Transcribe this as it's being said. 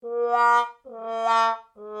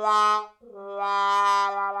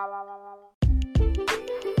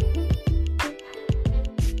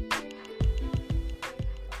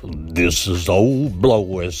This is old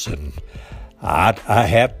Blois, and I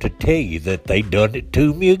have to tell you that they done it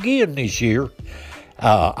to me again this year.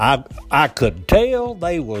 I could tell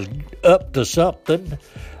they was up to something.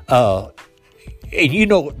 And you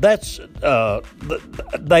know, that's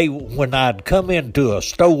they when I'd come into a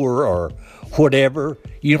store or whatever,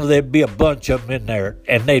 you know, there'd be a bunch of them in there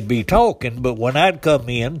and they'd be talking, but when I'd come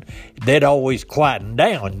in, they'd always quieten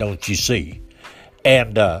down, don't you see?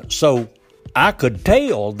 And so I could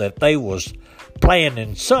tell that they was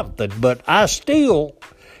planning something, but I still,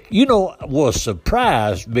 you know, was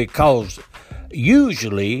surprised because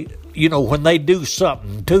usually, you know, when they do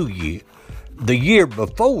something to you the year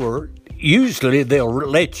before, usually they'll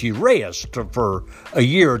let you rest for a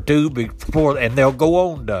year or two before, and they'll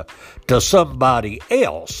go on to somebody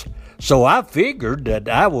else. So I figured that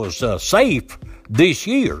I was safe this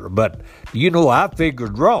year, but, you know, I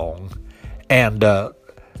figured wrong. And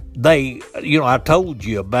they, you know, I told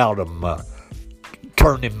you about them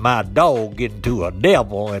turning my dog into a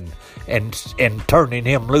devil and turning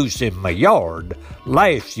him loose in my yard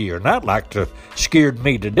last year. And that like to scared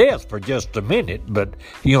me to death for just a minute, but,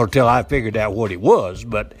 you know, till I figured out what it was.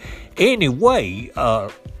 But anyway,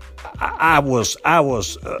 I was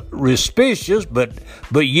suspicious, but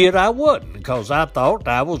yet I wasn't, because I thought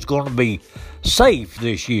I was going to be safe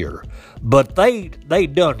this year. But they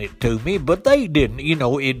done it to me, but they didn't, you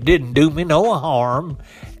know, it didn't do me no harm,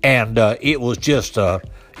 and it was just a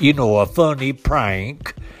funny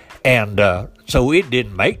prank, and so it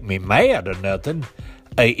didn't make me mad or nothing.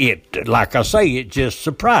 It, like I say, it just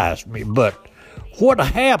surprised me. But what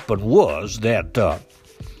happened was that,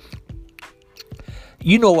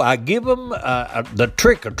 you know, I give them the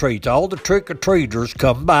trick-or-treats. All the trick-or-treaters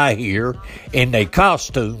come by here in their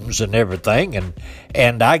costumes and everything,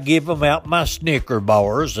 and I give them out my Snicker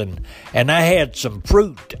bars, and I had some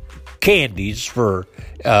fruit candies for,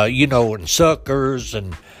 you know, and suckers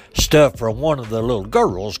and stuff for one of the little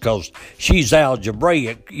girls, because she's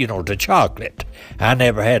algebraic, you know, to chocolate. I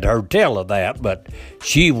never had her tell her that, but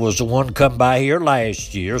she was the one come by here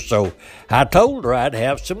last year, so I told her I'd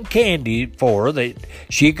have some candy for her that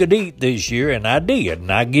she could eat this year, and I did,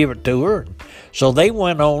 and I give it to her. So they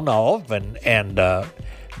went on off, and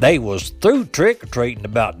they was through trick-or-treating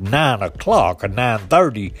about 9 o'clock or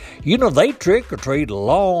 9:30. You know, they trick-or-treat a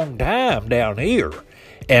long time down here.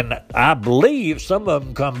 And I believe some of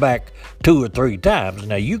them come back 2 or 3 times.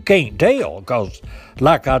 Now, you can't tell because,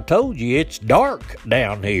 like I told you, it's dark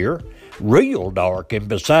down here, real dark. And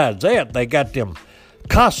besides that, they got them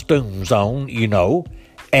costumes on, you know.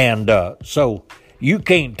 And so you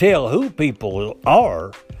can't tell who people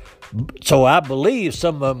are. So I believe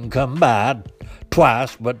some of them come by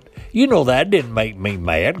twice. But, you know, that didn't make me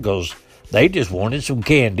mad because they just wanted some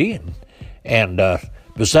candy. And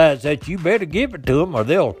besides that, you better give it to them or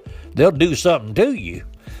they'll do something to you.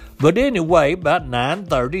 But anyway, about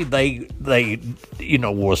 9:30, they you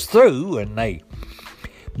know, was through,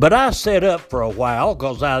 but I sat up for a while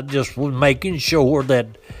because I just was making sure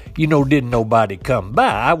that, you know, didn't nobody come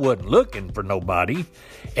by. I wasn't looking for nobody,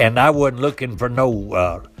 and I wasn't looking for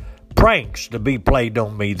no pranks to be played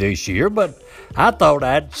on me this year, but I thought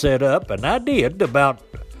I'd set up, and I did about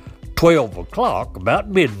 12 o'clock, about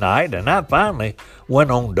midnight, and I finally went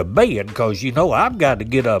on to bed because, you know, I've got to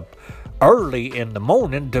get up early in the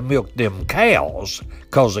morning to milk them cows,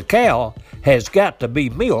 because a cow has got to be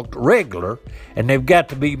milked regular, and they've got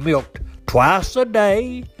to be milked twice a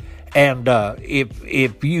day. And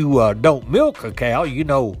if you don't milk a cow, you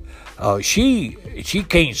know, she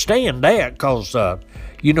can't stand that because,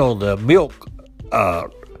 you know, the milk,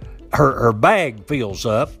 her bag fills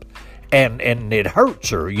up, and it hurts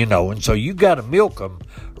her, you know, and so you got to milk them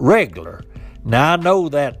regular. Now, I know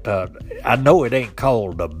that, I know it ain't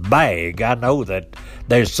called a bag. I know that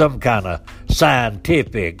there's some kind of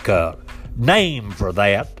scientific name for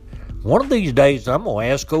that. One of these days, I'm going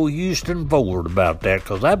to ask old Houston Ford about that,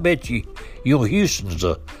 because I bet you know, Houston's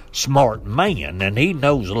a smart man, and he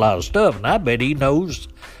knows a lot of stuff, and I bet he knows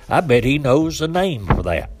the name for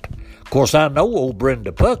that. Of course, I know old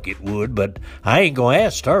Brenda Puckett would, but I ain't going to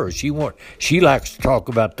ask her. She likes to talk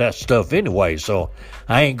about that stuff anyway, so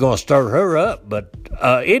I ain't going to stir her up. But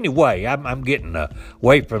anyway, I'm getting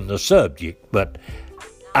away from the subject. But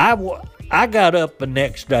I got up the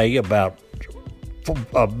next day about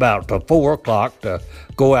 4 o'clock to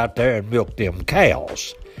go out there and milk them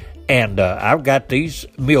cows. And I've got these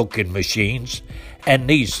milking machines, and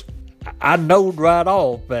these, I knowed right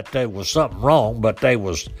off that there was something wrong, but there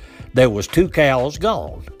was 2 cows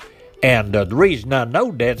gone. And the reason I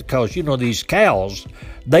know that is because, these cows,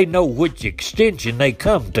 they know which extension they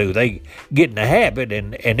come to. They get in the habit,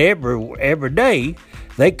 and every day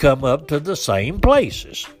they come up to the same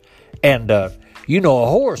places. And, a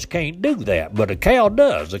horse can't do that, but a cow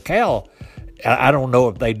does. A cow, I don't know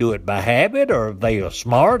if they do it by habit or if they are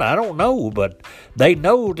smart. I don't know, but they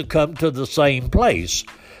know to come to the same place.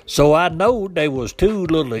 So I know there was 2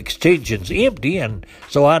 little extensions empty, and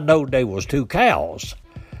so I know there was 2 cows.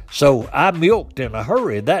 So I milked in a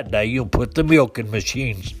hurry that day. You put the milking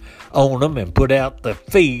machines on them and put out the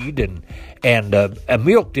feed and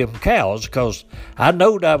milked them cows, because I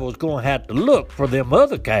knowed I was going to have to look for them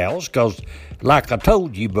other cows, because like I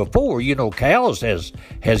told you before, cows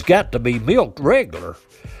has got to be milked regular.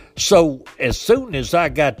 So as soon as I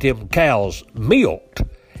got them cows milked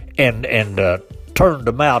and turned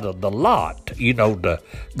them out of the lot, to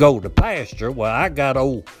go to pasture, well, I got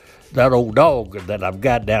that old dog that I've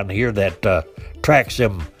got down here that tracks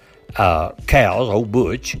them cows, old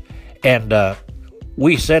Butch, and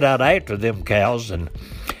we set out after them cows, and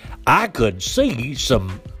I could see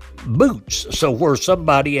some boots, so where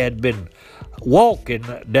somebody had been walking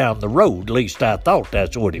down the road. At least I thought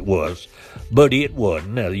that's what it was, but it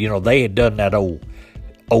wasn't. They had done that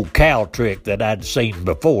old cow trick that I'd seen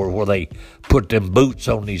before, where they put them boots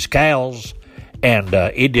on these cows. And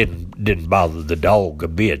it didn't bother the dog a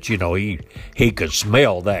bit. He could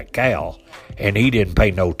smell that cow, and he didn't pay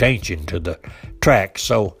no attention to the tracks.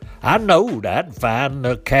 So I knowed I'd find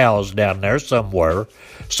the cows down there somewhere.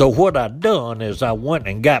 So what I done is I went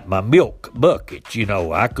and got my milk buckets.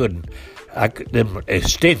 Them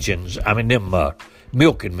extensions. Them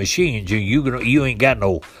milking machines. You ain't got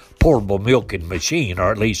no portable milking machine,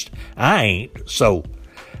 or at least I ain't. So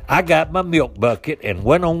I got my milk bucket and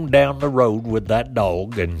went on down the road with that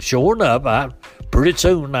dog, and sure enough, pretty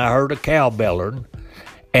soon I heard a cow bellering,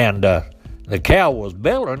 and the cow was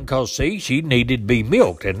bellering because, see, she needed to be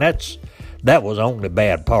milked, and that was the only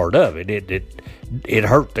bad part of it. It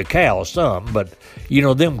hurt the cow some, but,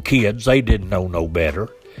 them kids, they didn't know no better.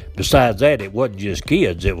 Besides that, it wasn't just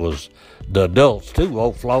kids, it was the adults too.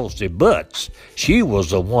 Old Flossie Butts, she was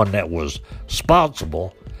the one that was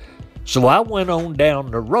responsible. So I went on down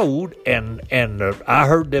the road, and I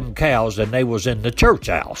heard them cows, and they was in the church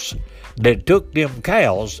house. They took them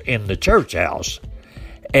cows in the church house.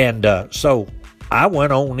 And so I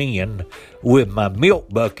went on in with my milk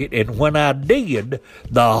bucket, and when I did,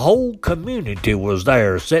 the whole community was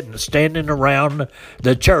there, standing around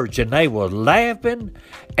the church, and they was laughing,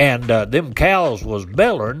 and them cows was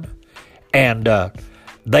bellering, and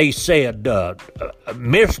they said,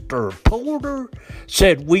 Mr. Porter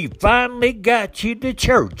said, we finally got you to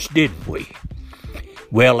church, didn't we?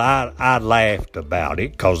 Well, I laughed about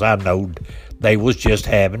it, because I knowed they was just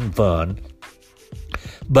having fun.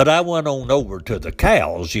 But I went on over to the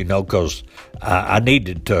cows, because I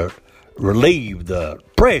needed to relieve the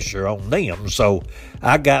pressure on them. So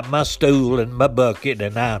I got my stool and my bucket,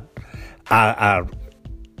 and I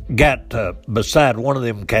got beside one of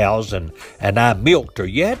them cows, and I milked her.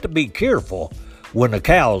 You had to be careful when the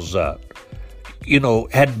cows,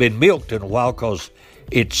 hadn't been milked in a while, because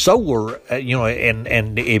it's sore,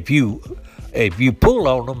 and if you pull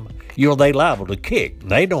on them, they liable to kick.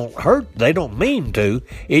 They don't hurt. They don't mean to.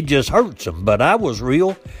 It just hurts them. But I was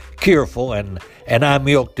real careful, and I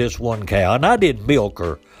milked this one cow, and I didn't milk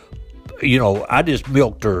her. I just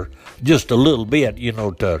milked her just a little bit,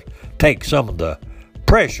 to take some of the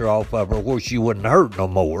pressure off of her where she wouldn't hurt no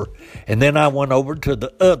more. And then I went over to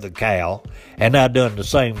the other cow, and I done the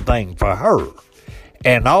same thing for her.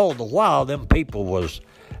 And all the while, them people was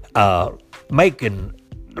making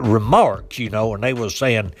remarks, and they was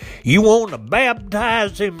saying, you want to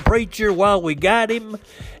baptize him, preacher, while we got him?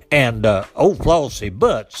 And old Flossie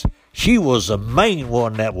Butts, she was the main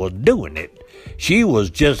one that was doing it. She was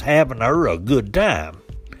just having her a good time.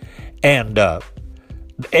 And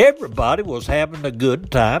everybody was having a good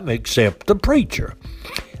time except the preacher.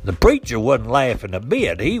 The preacher wasn't laughing a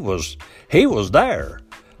bit. He was there,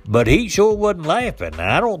 but he sure wasn't laughing.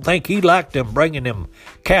 I don't think he liked them bringing them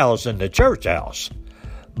cows in the church house.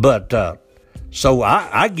 But so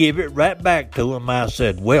I give it right back to him. I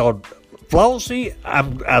said, well, Flossie,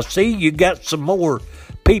 I see you got some more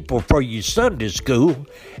people for your Sunday school,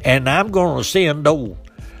 and I'm going to send old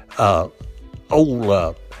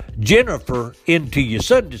Jennifer into your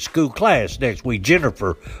Sunday school class next week.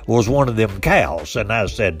 Jennifer was one of them cows, and I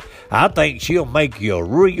said, I think she'll make you a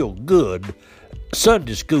real good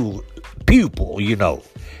Sunday school pupil,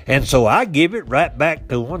 And so I give it right back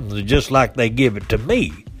to them, just like they give it to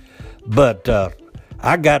me. But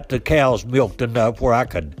I got the cows milked enough where I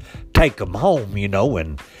could take them home, and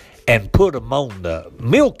and put them on the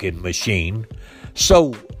milking machine.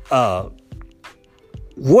 So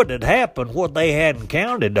what had happened, what they hadn't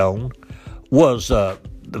counted on, was the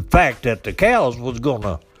fact that the cows was going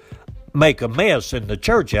to make a mess in the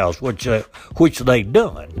church house, which they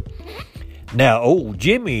done. Now, old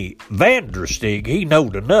Jimmy Vandersteeg, he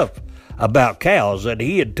knowed enough about cows that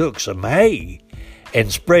he had took some hay and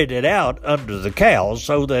spread it out under the cows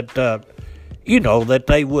so that, that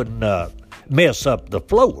they wouldn't mess up the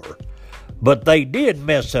floor. But they did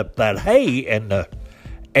mess up that hay, and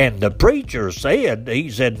the preacher said,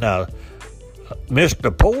 now,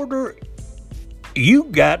 Mr. Porter, you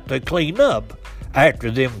got to clean up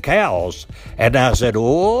after them cows. And I said,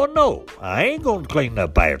 oh, no, I ain't going to clean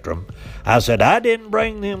up after them. I said, I didn't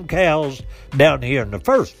bring them cows down here in the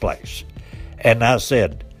first place. And I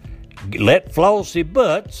said, let Flossie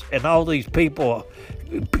Butts and all these people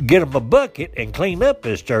get them a bucket and clean up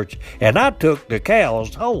this church. And I took the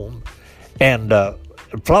cows home, and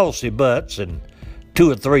Flossie Butts and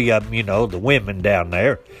 2 or 3 of them, the women down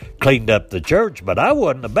there, cleaned up the church, but I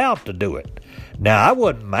wasn't about to do it. Now, I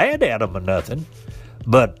wasn't mad at them or nothing,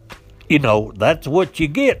 but, that's what you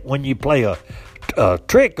get when you play a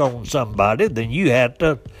trick on somebody. Then you have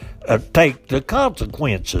to take the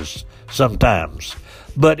consequences sometimes.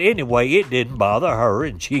 But anyway, it didn't bother her,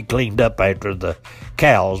 and she cleaned up after the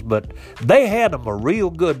cows. But they had them a real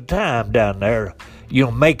good time down there,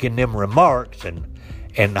 making them remarks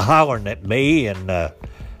and hollering at me, and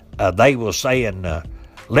they were saying,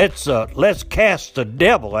 let's cast the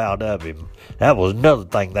devil out of him. That was another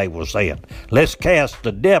thing they were saying. Let's cast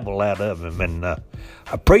the devil out of him. And a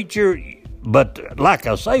preacher, but like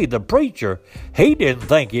I say, the preacher, he didn't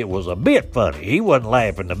think it was a bit funny. He wasn't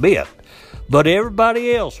laughing a bit, but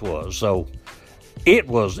everybody else was. So it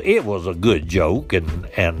was a good joke,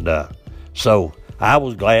 and so I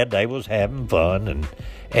was glad they was having fun,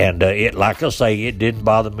 and it, like I say, it didn't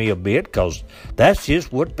bother me a bit, because that's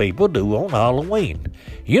just what people do on Halloween.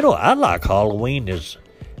 I like Halloween as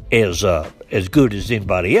good as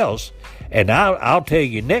anybody else, and I'll tell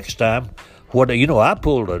you next time what I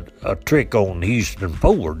pulled a trick on Houston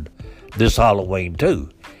Ford this Halloween too,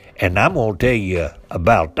 and I'm gonna tell you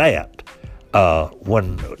about that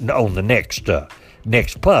when on the next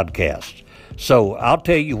podcast. So I'll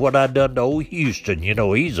tell you what I done to old Houston.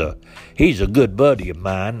 He's a good buddy of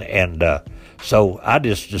mine, and so I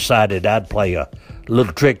just decided I'd play a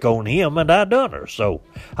little trick on him, and I done her. So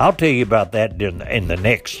I'll tell you about that in the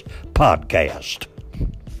next podcast.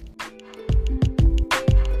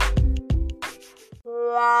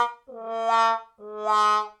 La la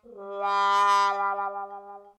la la la la la la.